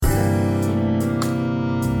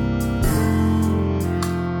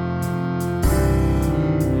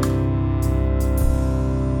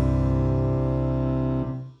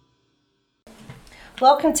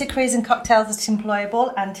Welcome to Careers and Cocktails at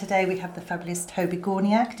Employable, and today we have the fabulous Toby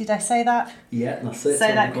Gorniak. Did I say that? Yeah, that's it.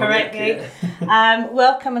 Say that correctly. Yeah.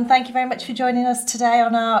 Welcome and thank you very much for joining us today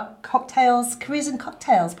on our Careers and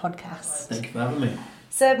Cocktails podcast. Thank you for having me.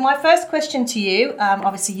 So my first question to you,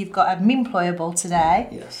 obviously you've got a Employable today.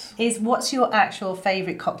 Yes. Is what's your actual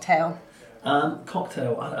favourite cocktail?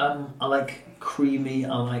 Cocktail. I like creamy.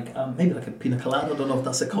 I like maybe like a pina colada. I don't know if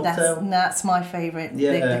that's a cocktail. That's my favourite.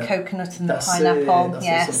 Yeah. The coconut and the That's pineapple. That's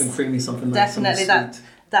yes. something creamy, something nice. Definitely something sweet.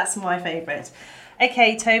 That's my favourite.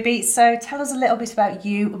 Okay, Toby. So tell us a little bit about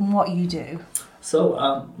you and what you do.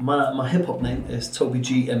 So my hip hop name is Toby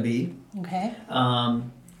G MBE. Okay.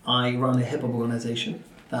 I run a hip hop organisation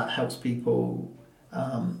that helps people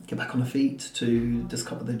get back on their feet, to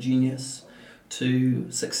discover their genius, to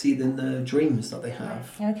succeed in the dreams that they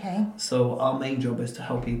have. Okay. So our main job is to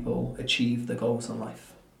help people achieve their goals in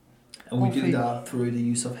life, and we do that through the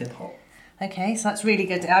use of hip hop. Okay, so that's really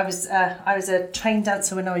good. I was a trained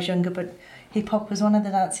dancer when I was younger, but hip hop was one of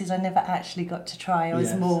the dances I never actually got to try. I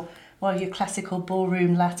was more your classical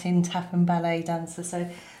ballroom, Latin, tap and ballet dancer. So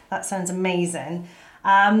that sounds amazing.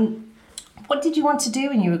 What did you want to do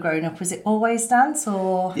when you were growing up? Was it always dance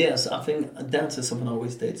or? Yes, I think dance is something I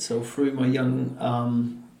always did. So through my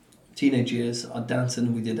young teenage years,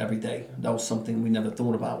 dancing we did every day. That was something we never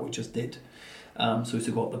thought about, we just did. So we used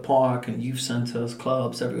to go up the park and youth centres,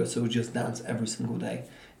 clubs, everywhere. So we just dance every single day,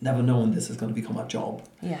 never knowing this is going to become a job.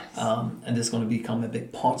 Yes. And this is going to become a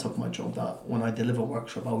big part of my job, that when I deliver a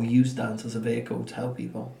workshop, I will use dance as a vehicle to help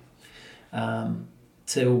people.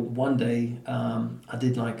 Till one day, I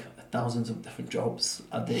did like thousands of different jobs.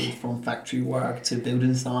 I did from factory work to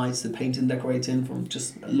building sites to painting, decorating, from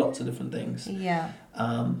just lots of different things. Yeah.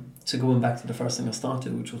 To going back to the first thing I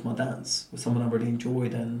started, which was my dance, with someone I really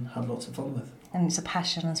enjoyed and had lots of fun with. And it's a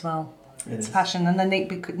passion as well. It's a passion, and then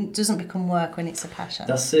it doesn't become work when it's a passion.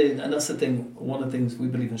 That's it, and that's the thing. One of the things we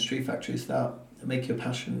believe in Street Factory is that make your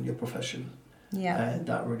passion your profession. Yeah.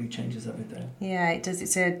 That really changes everything. Yeah, it does.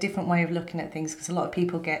 It's a different way of looking at things, because a lot of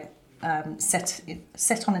people get set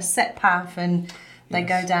on a set path and they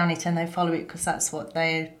go down it and they follow it because that's what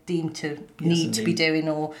they're deemed to need to be doing,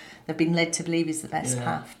 or they've been led to believe is the best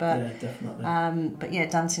path. But definitely. But yeah,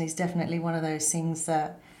 dancing is definitely one of those things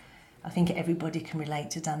that I think everybody can relate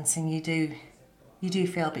to. Dancing, you do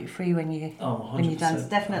feel a bit free when you dance.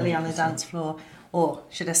 Definitely 100%. On the dance floor, or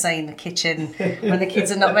should I say in the kitchen when the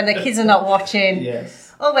kids are not watching.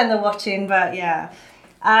 Yes. Or when they're watching, but yeah.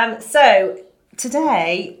 So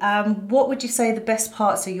today, what would you say the best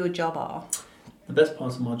parts of your job are? The best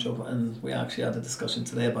parts of my job, and we actually had a discussion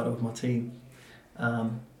today about it with my team,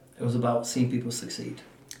 it was about seeing people succeed.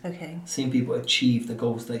 Okay. Seeing people achieve the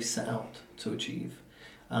goals they set out to achieve.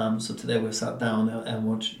 So today we sat down and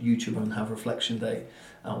watched YouTube and have reflection day.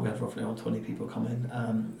 We had roughly around 20 people come in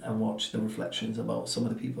and watch the reflections about some of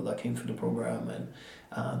the people that came through the program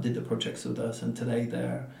and did the projects with us. And today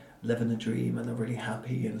they're living a dream and they're really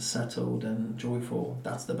happy and settled and joyful.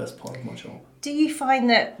 That's the best part of my job. Do you find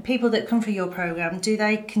that people that come through your program, do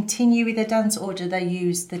they continue with their dance, or do they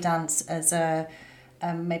use the dance as a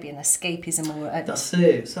maybe an escapism or That's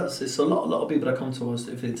it. So a lot of people that come to us,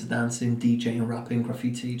 if it's dancing, DJing, rapping,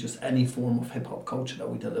 graffiti, just any form of hip hop culture that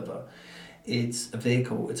we deliver, it's a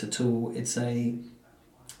vehicle, it's a tool, it's a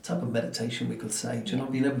type of meditation, we could say. Do you know,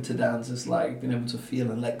 being able to dance is like being able to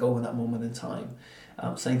feel and let go in that moment in time.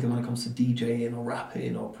 Same thing when it comes to DJing or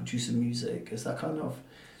rapping or producing music. It's that kind of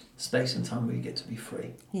space and time where you get to be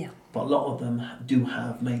free. Yeah. But a lot of them do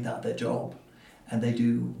have made that their job, and they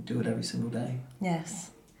do it every single day. Yes,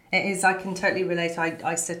 it is. I can totally relate.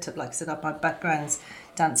 I set up, like I said, my background's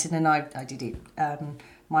dancing, and I did it.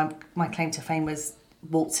 My claim to fame was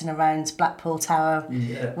waltzing around Blackpool Tower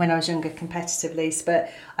when I was younger competitively. But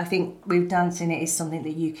I think with dancing, it is something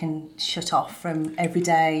that you can shut off from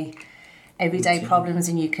everyday problems,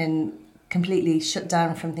 and you can completely shut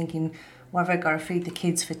down from thinking, well, have I got to feed the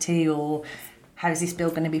kids for tea, or how's this bill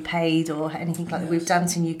going to be paid, or anything like that. With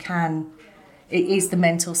dancing, it is the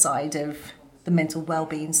mental side of the mental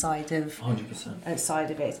well-being side of 100% side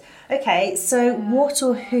of it. Okay, so what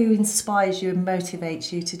or who inspires you and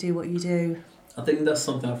motivates you to do what you do? I think that's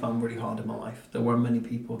something I found really hard in my life. There were many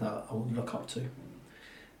people that I would look up to.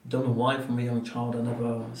 Don't know why, from a young child, I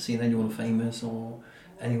never seen anyone famous or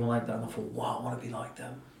anyone like that, and I thought, wow, I want to be like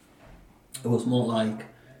them. It was more like,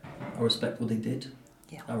 I respect what they did,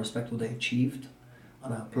 I respect what they achieved,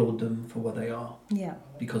 and I applaud them for where they are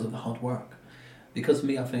because of the hard work. Because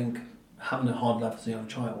me, I think, having a hard life as a young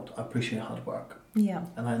child, I appreciate hard work. Yeah.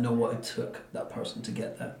 And I know what it took that person to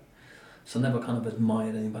get there. So I never kind of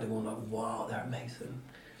admired anybody going like, wow, they're amazing.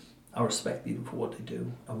 I respect people for what they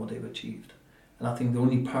do and what they've achieved. And I think the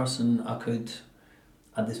only person I could,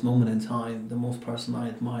 at this moment in time, the most person I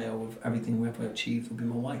admire with everything we ever achieved would be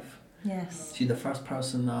my wife. Yes. She's the first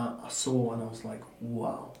person that I saw and I was like,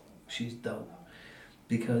 wow, she's dope.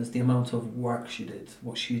 Because the amount of work she did,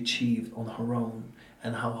 what she achieved on her own,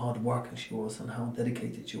 and how hard working she was, and how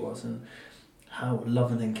dedicated she was, and how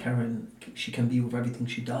loving and caring she can be with everything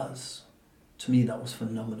she does. To me, that was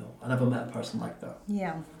phenomenal. I never met a person like that.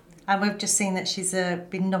 Yeah. And we've just seen that she's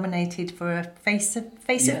been nominated for a Face of Plymouth.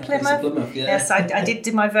 Face of Plymouth, yeah. Yes, I did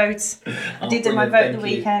do my vote. I did do my vote at the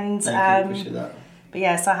weekend. Thank you, appreciate that. But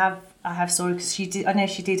yes, I have saw her because she did. I know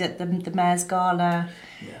she did at the Mayor's Gala.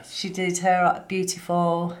 Yes. She did her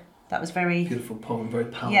Beautiful. That was very beautiful poem, very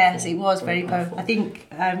powerful. Yes, it was very powerful. I think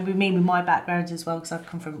with my background as well, because I've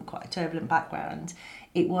come from quite a turbulent background.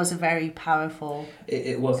 It was a very powerful...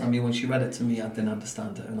 It was. I mean, when she read it to me, I didn't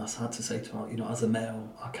understand it. And I had to say to her, you know, as a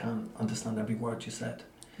male, I can't understand every word you said.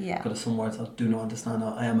 Yeah. Because some words I do not understand.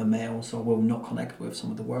 I am a male, so I will not connect with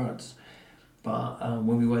some of the words. But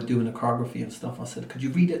when we were doing the choreography and stuff, I said, could you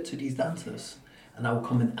read it to these dancers? And I will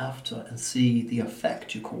come in after and see the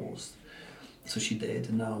effect you caused. So she did,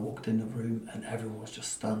 and now I walked in the room and everyone was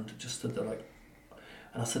just stunned, just stood there like...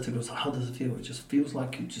 And I said to her, how does it feel? It just feels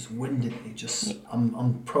like you just winded me.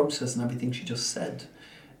 I'm processing everything she just said.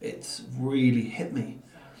 It's really hit me.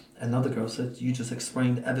 Another girl said, you just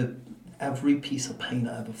explained every piece of pain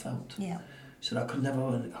I ever felt. Yeah. She said, I could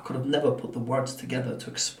have never put the words together to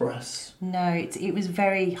express. No, it was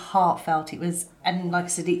very heartfelt. It was, and like I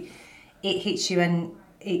said, it hits you, and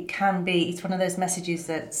it can be, it's one of those messages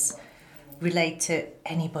that's relate to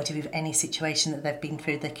anybody with any situation that they've been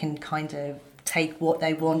through. They can kind of take what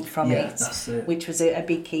they want from it, that's it, which was a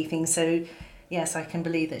big key thing. So yes, I can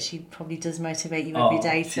believe that she probably does motivate you every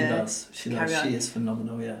day she does. She is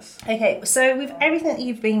phenomenal. Yes. Okay, so with everything that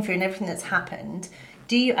you've been through and everything that's happened,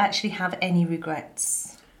 do you actually have any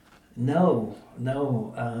regrets? No.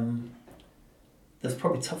 There's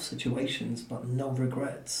probably tough situations, but no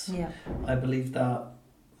regrets. Yeah. I believe that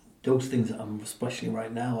those things, especially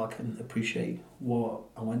right now, I can appreciate what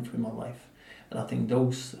I went through in my life. And I think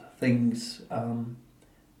those things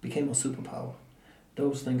became my superpower.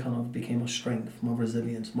 Those things kind of became my strength, my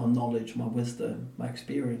resilience, my knowledge, my wisdom, my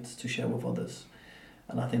experience to share with others.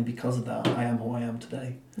 And I think because of that, I am who I am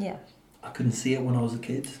today. Yeah. I couldn't see it when I was a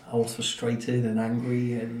kid. I was frustrated and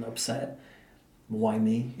angry and upset. Why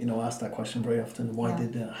me? You know, I ask that question very often. Why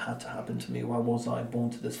did it have to happen to me? Why was I born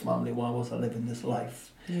to this family? Why was I living this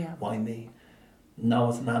life? Yeah. Why me? Now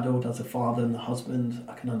as an adult, as a father and a husband,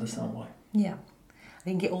 I can understand why. Yeah. I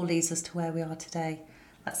think it all leads us to where we are today.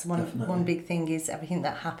 That's one big thing, is everything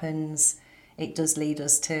that happens, it does lead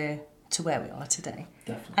us to where we are today.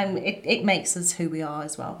 Definitely. And it makes us who we are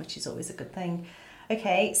as well, which is always a good thing.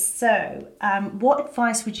 Okay, so what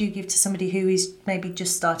advice would you give to somebody who is maybe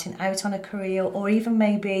just starting out on a career, or even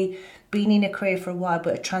maybe been in a career for a while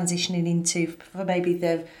but are transitioning into, for maybe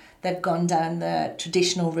they've gone down the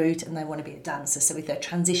traditional route and they want to be a dancer, so if they're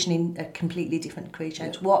transitioning a completely different career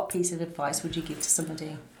change, what piece of advice would you give to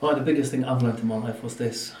somebody? Well, the biggest thing I've learned in my life was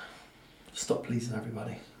this: stop pleasing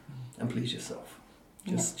everybody and please yourself.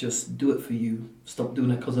 Just do it for you. Stop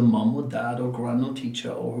doing it because of mum or dad or grand or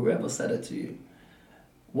teacher or whoever said it to you.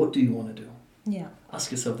 What do you want to do? Yeah. Ask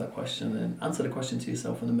yourself that question and answer the question to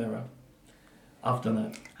yourself in the mirror. I've done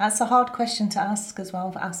it. That's a hard question to ask as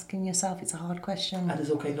well. For asking yourself, it's a hard question. And it's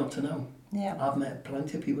okay not to know. Yeah. I've met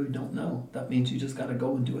plenty of people who don't know. That means you just got to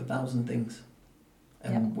go and do 1,000 things.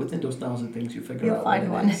 And within those 1,000 things, you figure out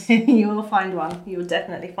what it is. You will find one. You will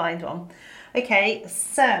definitely find one. Okay,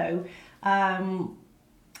 so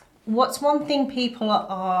what's one thing people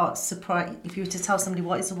are surprised, if you were to tell somebody,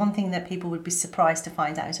 what is the one thing that people would be surprised to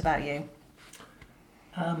find out about you?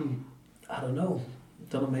 I don't know.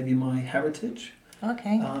 Maybe my heritage.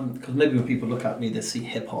 Okay. Because maybe when people look at me, they see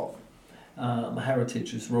hip hop. My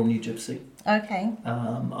heritage is Romani Gypsy. Okay.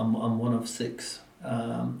 I'm one of 6.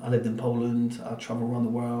 I lived in Poland. I travel around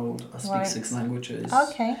the world. I speak 6 languages.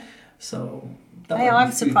 Okay. So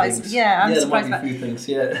I'm surprised. Things. Yeah, I'm surprised. There might be a few things.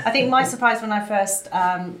 Yeah. I think my surprise when I first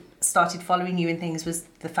started following you and things was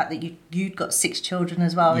the fact that you'd got 6 children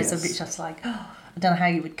as well. Yes. It's a bit just like, I don't know how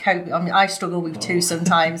you would cope. I mean, I struggle with 2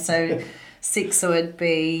 sometimes, so 6 would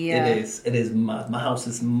be... It is mad. My house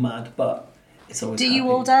is mad, but it's always Do happy.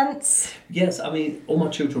 you all dance? Yes, I mean, all my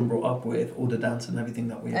children brought up with all the dance and everything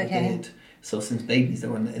that we ever did. So since babies, they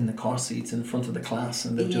were in the car seats in front of the class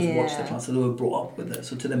and they've just watched the class, so they were brought up with it.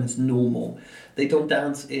 So to them, it's normal. They don't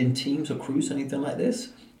dance in teams or crews or anything like this,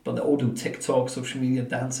 but they all do TikTok, social media,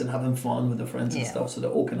 dancing, having fun with their friends and Yeah. stuff. So they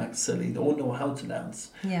all can act silly. They all know how to dance,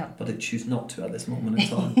 Yeah. but they choose not to at this moment in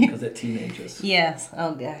time because they're teenagers. Yes.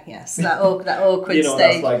 Oh, yeah. Yes. That awkward You know,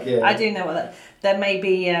 stage. that's like, yeah. I do know what that. There may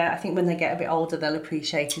be. I think when they get a bit older, they'll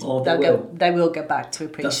appreciate it. Oh, They will go back to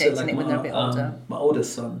That's appreciating it when they're a bit older. My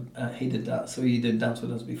oldest son, he did that. So he did dance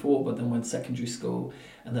with us before, but then went secondary school,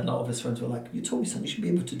 and then a lot of his friends were like, "You told me, son, you should be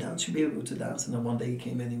able to dance. You should be able to dance." And then one day he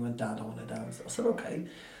came in, he went, "Dad, I want to dance." I said, "Okay."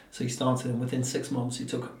 So he started, and within 6 months, he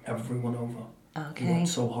took everyone over. He Okay. worked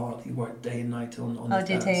so hard. He worked day and night on Oh, his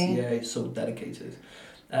did dance. he? Yeah, he's so dedicated.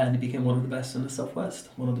 And he became one of the best in the Southwest,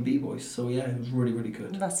 one of the B-boys. So yeah, it was really, really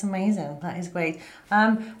good. That's amazing. That is great.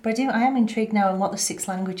 But I am intrigued now on what the 6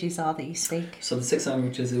 languages are that you speak. So the 6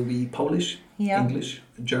 languages, it will be Polish, Yeah. English,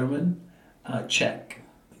 German, Czech,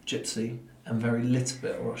 Gypsy, and very little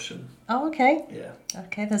bit of Russian. Oh, okay. Yeah.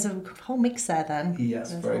 Okay, there's a whole mix there then.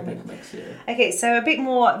 Yes, There's a very whole big mix, yeah. Okay, so a bit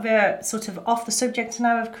more of a sort of off the subject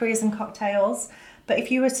now of careers and cocktails. But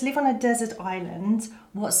if you were to live on a desert island,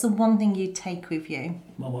 what's the one thing you'd take with you?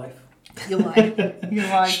 My wife. Your wife. Your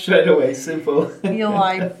wife. Straight away, simple. Your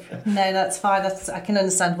wife. No, that's fine. I can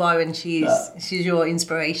understand why when she's your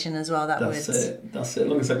inspiration as well. That's it. That's it. As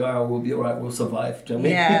long as I go out, we'll be all right. We'll survive. Do you know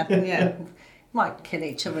what I mean? Yeah. Might kill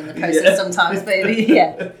each other in the process sometimes, but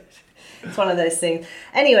yeah. It's one of those things.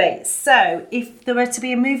 Anyway, so if there were to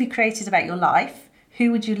be a movie created about your life,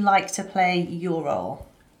 who would you like to play your role?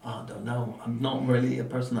 I don't know. I'm not really a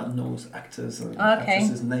person that knows actors or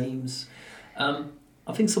actresses' names. I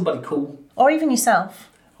think somebody cool. Or even yourself.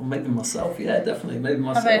 Or maybe myself. Yeah, definitely. Maybe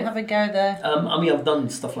myself. Have a go there. I mean, I've done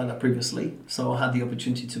stuff like that previously. So I had the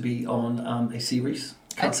opportunity to be on a series.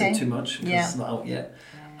 Can't say too much because it's not out yet.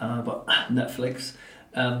 But Netflix.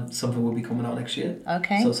 Something will be coming out next year.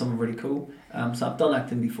 Okay. So something really cool. So I've done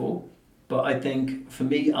acting before. But I think for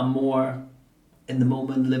me, I'm more in the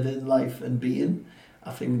moment, living life and being. I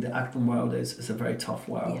think the acting world is a very tough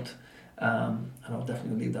world. And I'll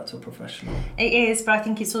definitely leave that to a professional. It is, but I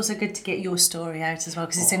think it's also good to get your story out as well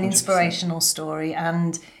because it's an 100%. Inspirational story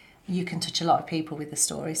and you can touch a lot of people with the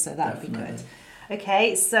story, so that would be good.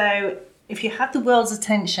 Okay, so if you had the world's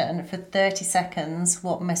attention for 30 seconds,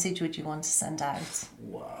 what message would you want to send out?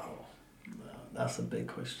 Wow. That's a big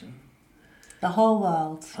question. The whole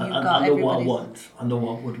world. I know what I want. I know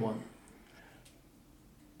what I would want.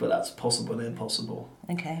 But that's possible and impossible.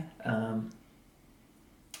 Okay.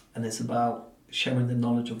 And it's about sharing the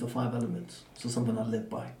knowledge of the 5 elements. So something I live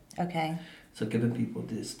by. Okay. So giving people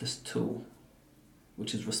this tool,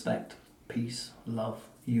 which is respect, peace, love,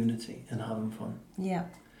 unity, and having fun. Yeah.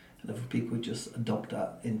 And if people just adopt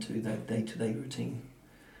that into their day-to-day routine,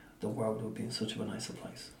 the world would be in such a nicer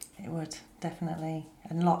place. It would, definitely.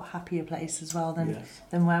 And a lot happier place as well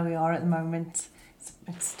than where we are at the moment.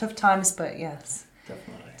 It's tough times, but yes.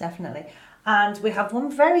 Definitely. And we have one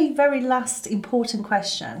very, very last important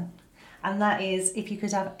question, and that is, if you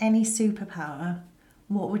could have any superpower,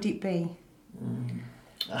 what would it be?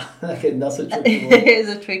 Okay, that's a tricky one. It is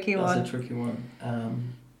a tricky one. That's a tricky one. I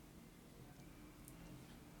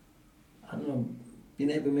don't know, being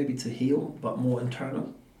able maybe to heal, but more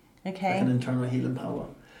internal. Okay. Like an internal healing power.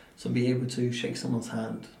 So be able to shake someone's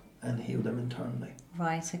hand and heal them internally.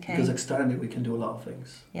 Right, okay. Because externally we can do a lot of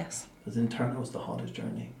things. Yes. Because internal is the hardest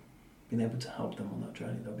journey. Being able to help them on that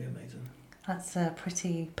journey, that'd be amazing. That's a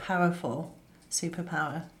pretty powerful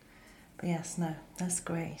superpower. But yes, no, that's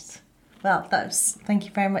great. Well, thank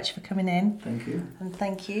you very much for coming in. Thank you. And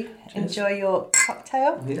thank you. Cheers. Enjoy your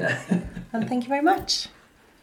cocktail. Yeah. And thank you very much.